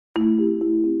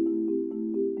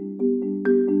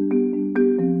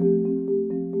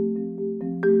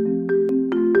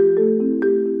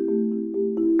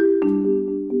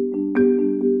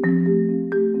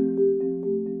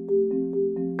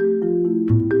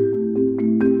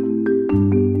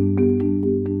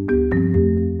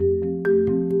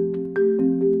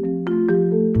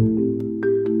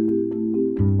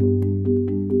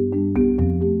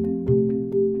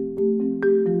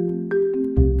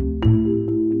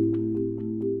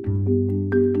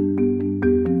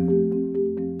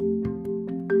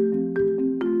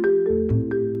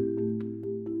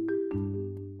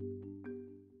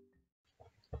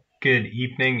Good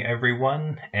evening,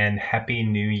 everyone, and Happy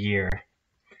New Year.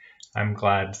 I'm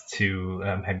glad to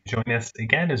have you join us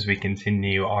again as we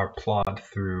continue our plod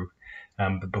through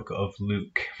the book of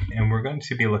Luke. And we're going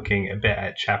to be looking a bit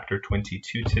at chapter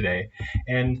 22 today.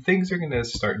 And things are going to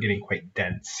start getting quite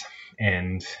dense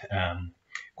and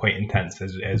quite intense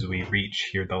as we reach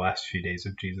here the last few days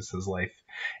of Jesus's life.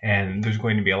 And there's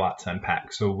going to be a lot to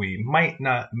unpack. So we might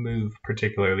not move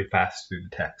particularly fast through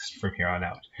the text from here on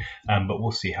out, but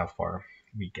we'll see how far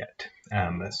we get.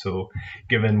 So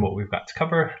given what we've got to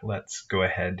cover, let's go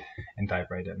ahead and dive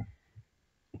right in.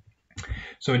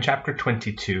 So in chapter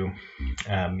 22,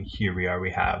 here we are,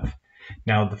 we have,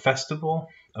 now the festival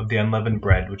of the unleavened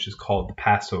bread, which is called the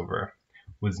Passover,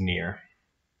 was near.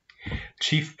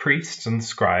 Chief priests and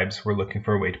scribes were looking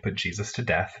for a way to put Jesus to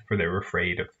death, for they were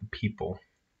afraid of the people.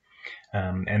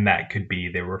 And that could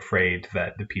be they were afraid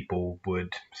that the people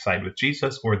would side with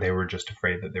Jesus, or they were just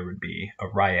afraid that there would be a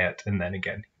riot, and then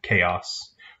again,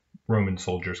 chaos, Roman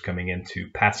soldiers coming in to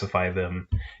pacify them,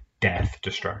 death,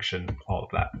 destruction, all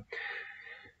of that.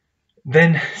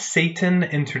 Then Satan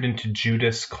entered into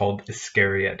Judas, called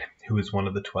Iscariot, who was one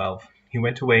of the 12. He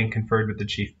went away and conferred with the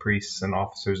chief priests and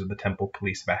officers of the temple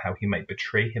police about how he might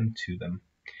betray him to them.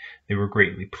 They were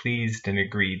greatly pleased and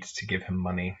agreed to give him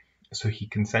money. So he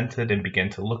consented and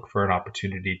began to look for an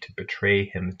opportunity to betray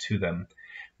him to them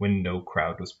when no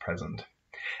crowd was present.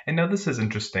 And now this is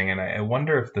interesting, and I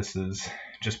wonder if this is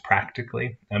just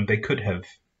practically. They could have,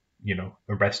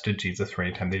 arrested Jesus for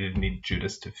any time. They didn't need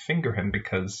Judas to finger him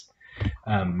because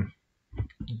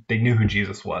they knew who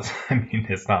Jesus was. I mean,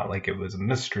 it's not like it was a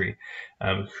mystery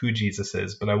who Jesus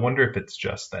is, but I wonder if it's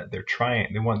just that they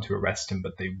want to arrest him,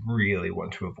 but they really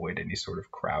want to avoid any sort of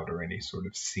crowd or any sort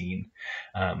of scene.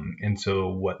 And so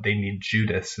what they need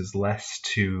Judas is less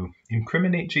to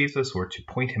incriminate Jesus or to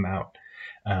point him out,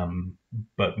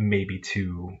 but maybe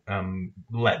to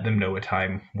let them know a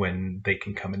time when they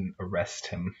can come and arrest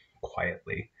him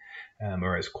quietly,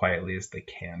 or as quietly as they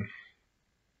can.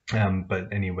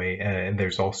 But anyway, and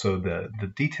there's also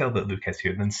the detail that Luke has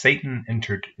here. Then Satan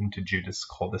entered into Judas,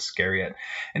 called Iscariot.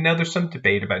 And now there's some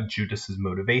debate about Judas's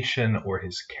motivation or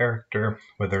his character,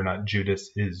 whether or not Judas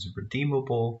is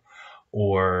redeemable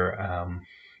or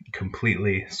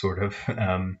completely sort of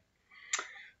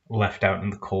left out in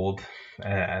the cold,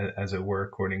 as it were,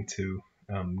 according to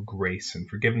grace and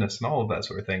forgiveness and all of that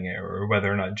sort of thing, or whether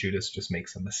or not Judas just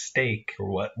makes a mistake, or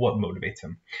what motivates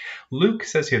him. Luke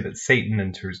says here that Satan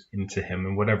enters into him,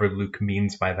 and whatever Luke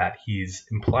means by that, he's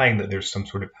implying that there's some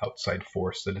sort of outside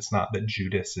force, that it's not that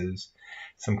Judas is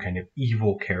some kind of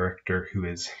evil character who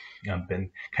has been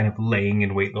kind of laying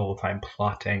in wait the whole time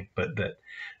plotting, but that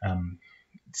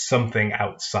something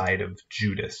outside of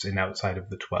Judas and outside of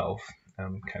the 12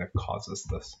 kind of causes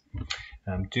this.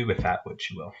 Do with that what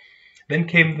you will. Then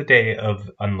came the day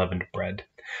of unleavened bread,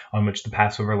 on which the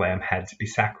Passover lamb had to be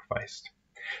sacrificed.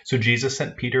 So Jesus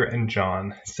sent Peter and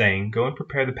John, saying, "Go and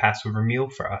prepare the Passover meal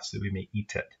for us, that we may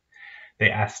eat it." They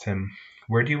asked him,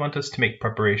 "Where do you want us to make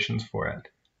preparations for it?"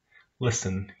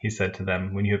 "Listen," he said to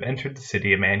them, "when you have entered the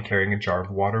city, a man carrying a jar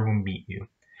of water will meet you.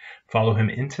 Follow him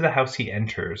into the house he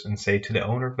enters, and say to the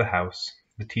owner of the house,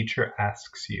 'The teacher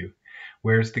asks you,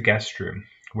 where is the guest room?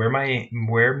 Where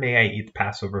may I eat the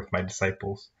Passover with my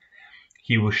disciples?'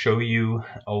 He will show you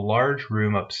a large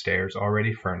room upstairs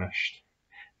already furnished.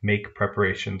 Make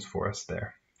preparations for us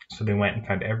there." So they went and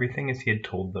found everything as he had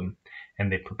told them,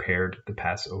 and they prepared the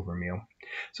Passover meal.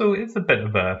 So it's a bit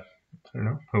of a, I don't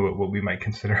know, what we might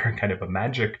consider kind of a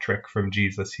magic trick from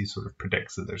Jesus. He sort of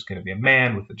predicts that there's going to be a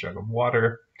man with a jug of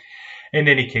water. In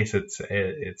any case,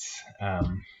 it's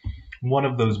one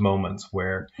of those moments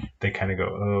where they kind of go,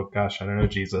 "Oh gosh, I don't know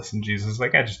Jesus," and Jesus is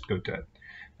like, "I just go do it."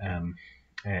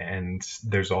 And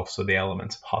there's also the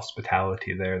elements of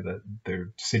hospitality there, that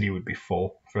their city would be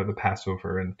full for the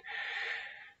Passover,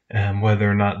 and whether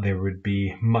or not there would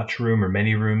be much room or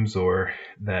many rooms, or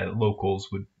that locals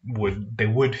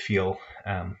would feel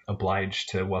obliged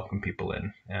to welcome people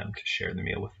in to share the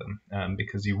meal with them,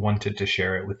 because you wanted to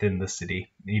share it within the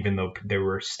city, even though they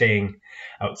were staying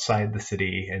outside the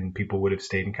city and people would have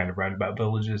stayed in kind of roundabout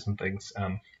villages and things.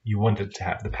 You wanted to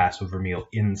have the Passover meal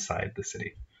inside the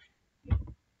city.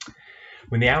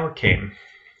 When the hour came,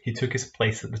 he took his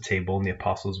place at the table, and the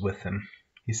apostles with him.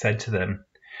 He said to them,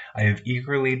 "I have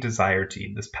eagerly desired to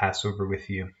eat this Passover with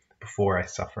you before I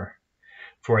suffer.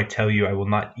 For I tell you, I will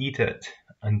not eat it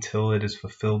until it is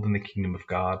fulfilled in the kingdom of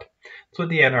God. That's what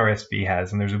the NRSV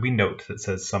has, and there's a wee note that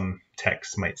says some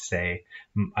texts might say,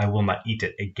 I will not eat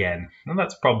it again. And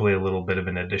that's probably a little bit of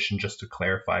an addition just to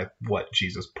clarify what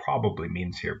Jesus probably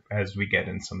means here as we get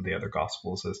in some of the other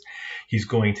Gospels, is he's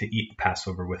going to eat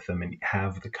Passover with them and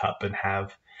have the cup and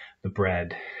have the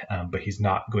bread, but he's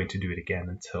not going to do it again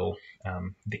until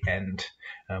the end,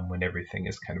 when everything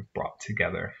is kind of brought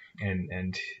together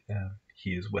and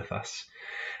he is with us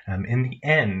in the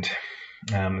end.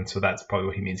 And so that's probably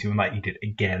what he means. He will not eat it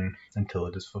again until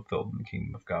it is fulfilled in the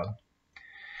kingdom of God.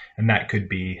 And that could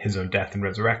be his own death and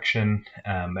resurrection,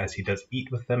 as he does eat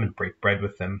with them and break bread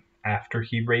with them after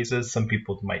he raises. Some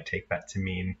people might take that to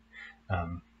mean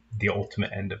the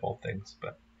ultimate end of all things,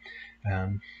 but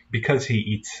because he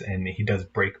eats and he does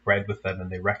break bread with them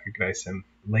and they recognize him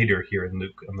later here in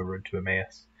Luke on the road to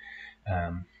Emmaus,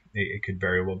 it could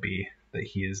very well be that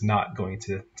he is not going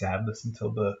to have this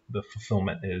until the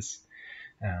fulfillment is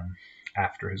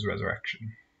after his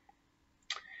resurrection.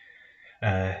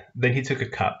 Then he took a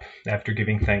cup. After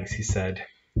giving thanks, he said,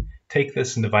 "Take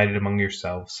this and divide it among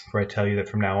yourselves, for I tell you that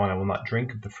from now on I will not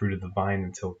drink of the fruit of the vine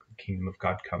until the kingdom of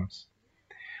God comes."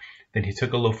 Then he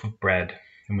took a loaf of bread,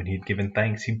 and when he had given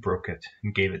thanks, he broke it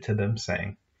and gave it to them,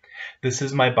 saying, "This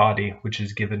is my body, which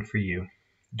is given for you.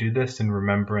 Do this in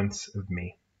remembrance of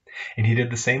me." And he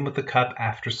did the same with the cup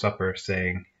after supper,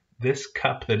 saying, "This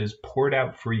cup that is poured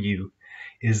out for you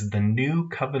is the new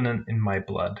covenant in my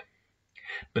blood.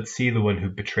 But see, the one who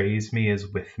betrays me is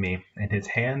with me, and his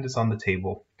hand is on the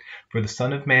table. For the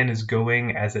Son of Man is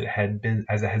going as it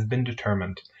has been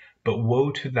determined, but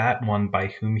woe to that one by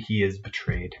whom he is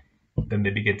betrayed." Then they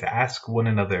began to ask one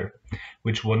another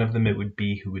which one of them it would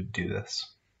be who would do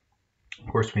this. Of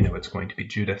course, we know it's going to be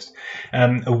Judas.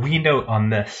 A wee note on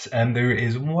this, there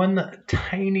is one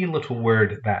tiny little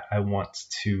word that I want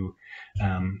to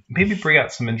maybe bring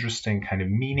out some interesting kind of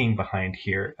meaning behind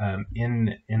here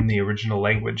in the original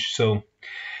language. So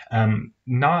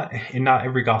not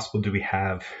every gospel do we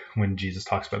have, when Jesus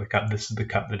talks about the cup, "This is the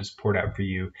cup that is poured out for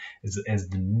you as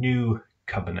the new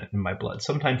covenant in my blood."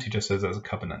 Sometimes he just says as a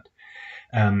covenant.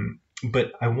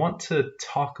 But I want to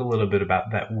talk a little bit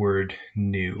about that word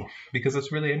new, because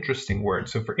it's a really interesting word.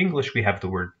 So for English, we have the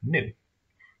word new. It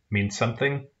means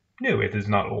something new. It is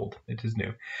not old. It is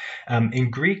new. In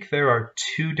Greek, there are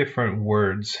two different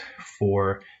words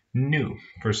for new,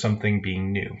 for something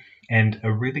being new. And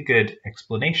a really good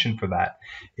explanation for that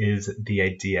is the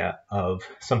idea of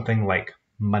something like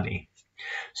money.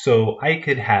 So I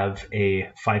could have a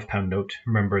 £5 note.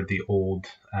 Remember the old,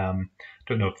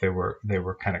 don't know if they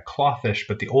were kind of clothish,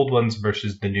 but the old ones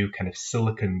versus the new kind of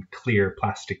silicone clear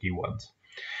plasticky ones.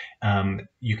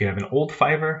 You can have an old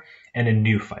fiver and a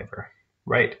new fiver,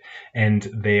 right? And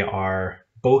they are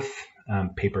both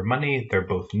paper money. They're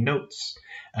both notes,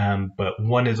 but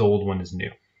one is old, one is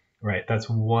new, right? That's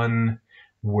one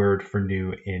word for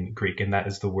new in Greek, and that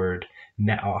is the word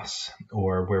neos,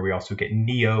 or where we also get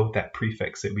neo, that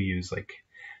prefix that we use, like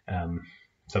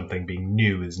something being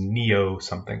new is neo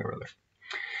something or other.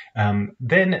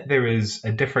 Then there is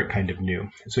a different kind of new.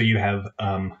 So you have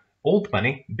old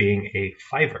money being a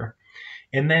fiver,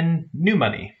 and then new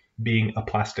money being a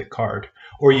plastic card.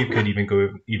 Or you could even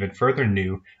go even further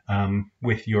new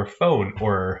with your phone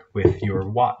or with your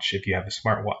watch, if you have a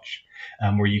smartwatch,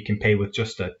 where you can pay with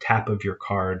just a tap of your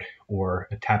card or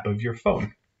a tap of your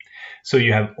phone. So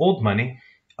you have old money,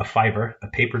 a fiver, a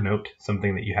paper note,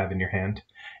 something that you have in your hand,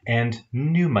 and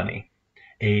new money,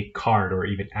 a card or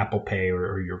even Apple Pay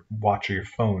or your watch or your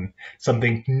phone,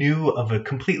 something new of a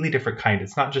completely different kind.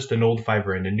 It's not just an old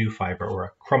fiver and a new fiver, or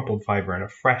a crumpled fiver and a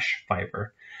fresh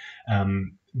fiver,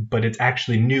 but it's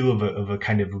actually new of a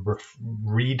kind of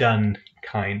redone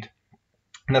kind.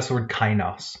 And that's the word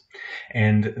kainos.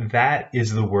 And that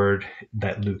is the word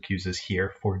that Luke uses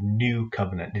here for new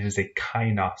covenant. It is a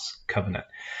kainos covenant,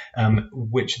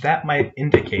 which that might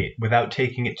indicate without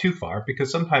taking it too far,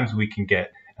 because sometimes we can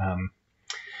get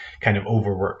kind of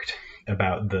overworked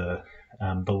about the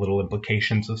little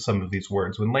implications of some of these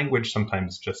words, when language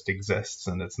sometimes just exists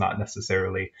and it's not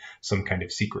necessarily some kind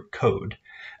of secret code.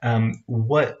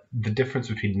 What the difference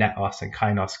between neos and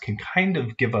kainos can kind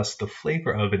of give us the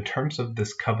flavor of in terms of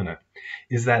this covenant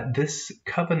is that this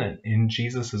covenant in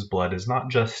Jesus's blood is not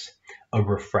just a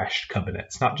refreshed covenant.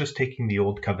 It's not just taking the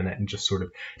old covenant and just sort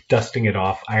of dusting it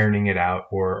off, ironing it out,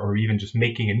 or even just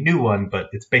making a new one, but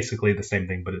it's basically the same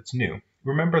thing, but it's new.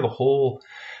 Remember, the whole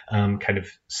kind of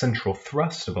central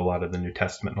thrust of a lot of the New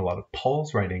Testament and a lot of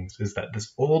Paul's writings is that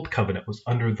this old covenant was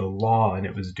under the law and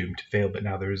it was doomed to fail, but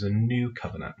now there is a new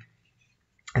covenant.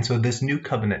 And so this new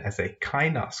covenant as a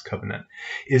kainos covenant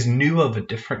is new of a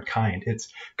different kind. It's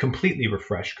completely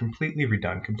refreshed, completely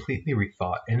redone, completely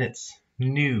rethought, and it's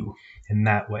new in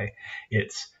that way.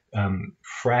 It's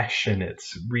fresh and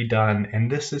it's redone, and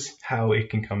this is how it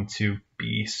can come to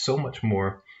be so much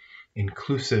more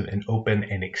inclusive and open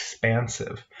and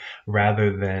expansive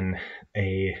rather than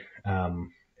a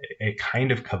a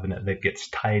kind of covenant that gets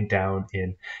tied down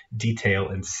in detail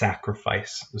and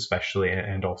sacrifice, especially,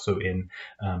 and also in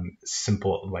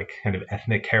simple, like kind of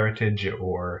ethnic heritage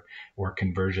or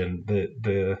conversion.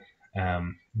 The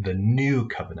new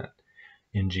covenant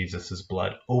in Jesus's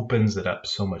blood opens it up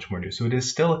so much more new. So it is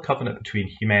still a covenant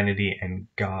between humanity and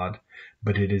God,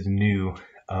 but it is new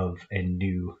of a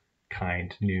new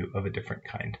kind, new of a different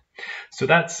kind. So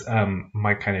that's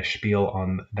my kind of spiel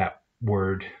on that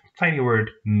word, tiny word,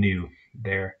 new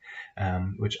there,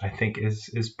 which I think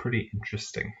is pretty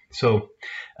interesting. So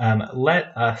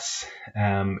let us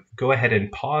go ahead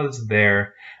and pause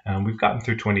there. We've gotten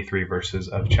through 23 verses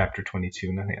of chapter 22,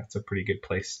 and I think that's a pretty good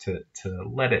place to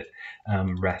let it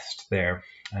rest there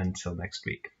until next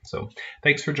week. So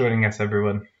thanks for joining us,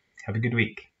 everyone. Have a good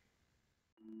week.